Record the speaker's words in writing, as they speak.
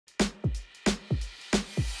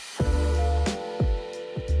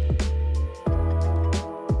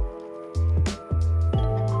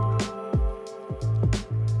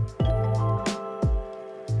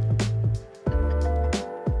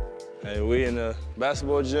the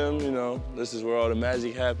basketball gym, you know, this is where all the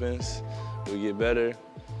magic happens. We get better,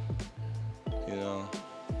 you know.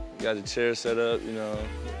 Got the chair set up, you know,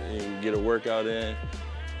 and you get a workout in,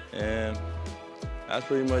 and that's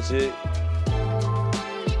pretty much it.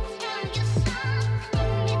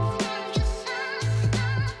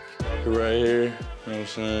 Right here, you know what I'm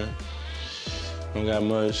saying? Don't got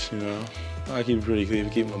much, you know. I keep it pretty clean.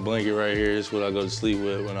 Keep my blanket right here. It's what I go to sleep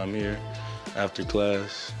with when I'm here after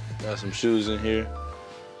class. Got some shoes in here.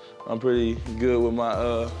 I'm pretty good with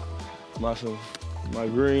my my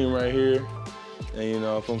green right here. And you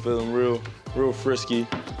know, if I'm feeling real frisky,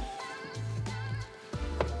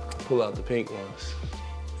 pull out the pink ones.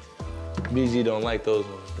 BG don't like those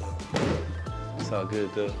ones though. It's all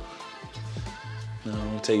good though. Now, I'm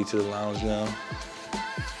gonna take you to the lounge now.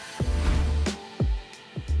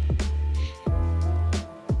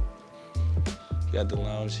 Got the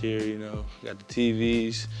lounge here, you know, got the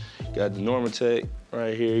TVs, got the Normatec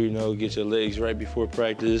right here, you know, get your legs right before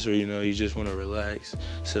practice, or, you know, you just want to relax,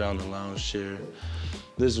 sit on the lounge chair.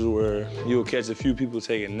 This is where you'll catch a few people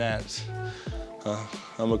taking naps.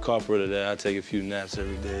 I'm a culprit of that. I take a few naps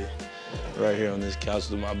every day, right here on this couch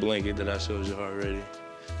with my blanket that I showed you already.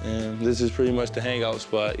 And this is pretty much the hangout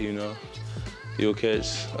spot, you know. You'll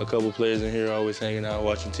catch a couple players in here always hanging out,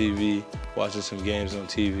 watching TV, watching some games on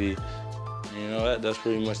TV. You know, that's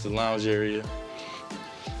pretty much the lounge area.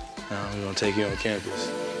 Now we're gonna take you on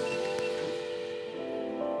campus.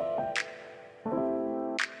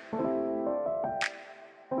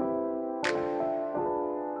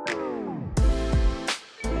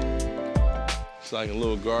 It's like a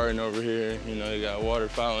little garden over here. You know, you got a water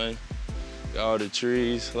fountain, got all the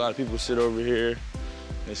trees. A lot of people sit over here.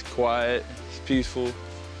 It's quiet, it's peaceful.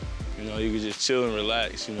 You know, you can just chill and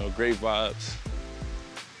relax, you know, great vibes.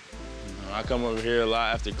 I come over here a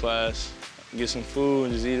lot after class, get some food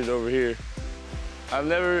and just eat it over here. I've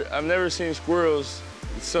never seen squirrels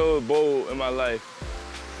so bold in my life.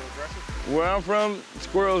 So aggressive? Where I'm from,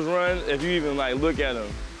 squirrels run if you even like look at them.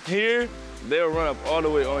 Here, they'll run up all the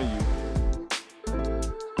way on you.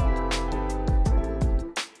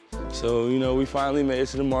 So, you know, we finally made it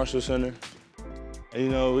to the Marshall Center. And, you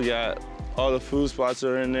know, we got all the food spots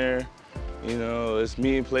are in there. You know, it's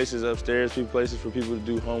meeting places upstairs, places for people to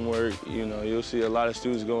do homework. You know, you'll see a lot of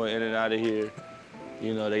students going in and out of here.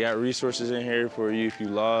 You know, they got resources in here for you if you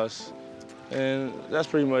lost. And that's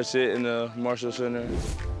pretty much it in the Marshall Center.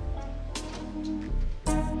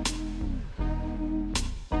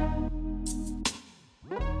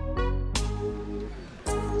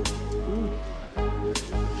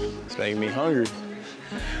 It's making me hungry.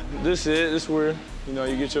 This is where, you know,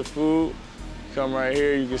 you get your food. Come right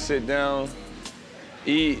here, you can sit down,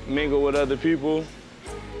 eat, mingle with other people,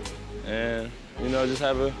 and, you know, just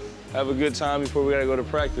have a good time before we gotta go to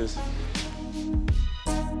practice.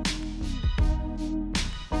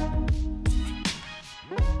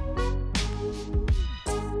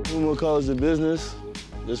 UMOR College of Business.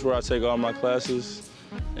 This is where I take all my classes,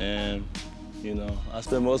 and, you know, I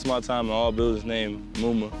spend most of my time in all buildings named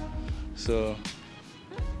UMOR. So,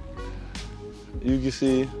 you can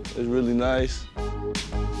see it's really nice.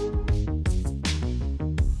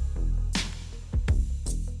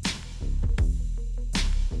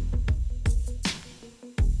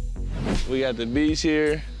 We got the beach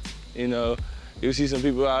here. You know, you'll see some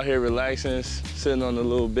people out here relaxing, sitting on the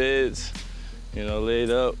little beds, you know, laid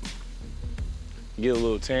up. Get a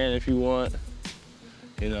little tan if you want.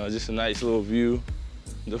 You know, just a nice little view.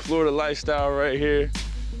 The Florida lifestyle right here.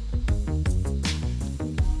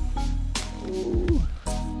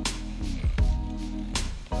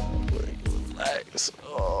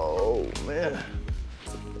 Oh, man.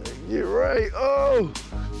 Get right. Oh!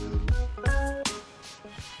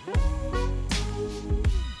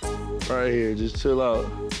 Right here, just chill out.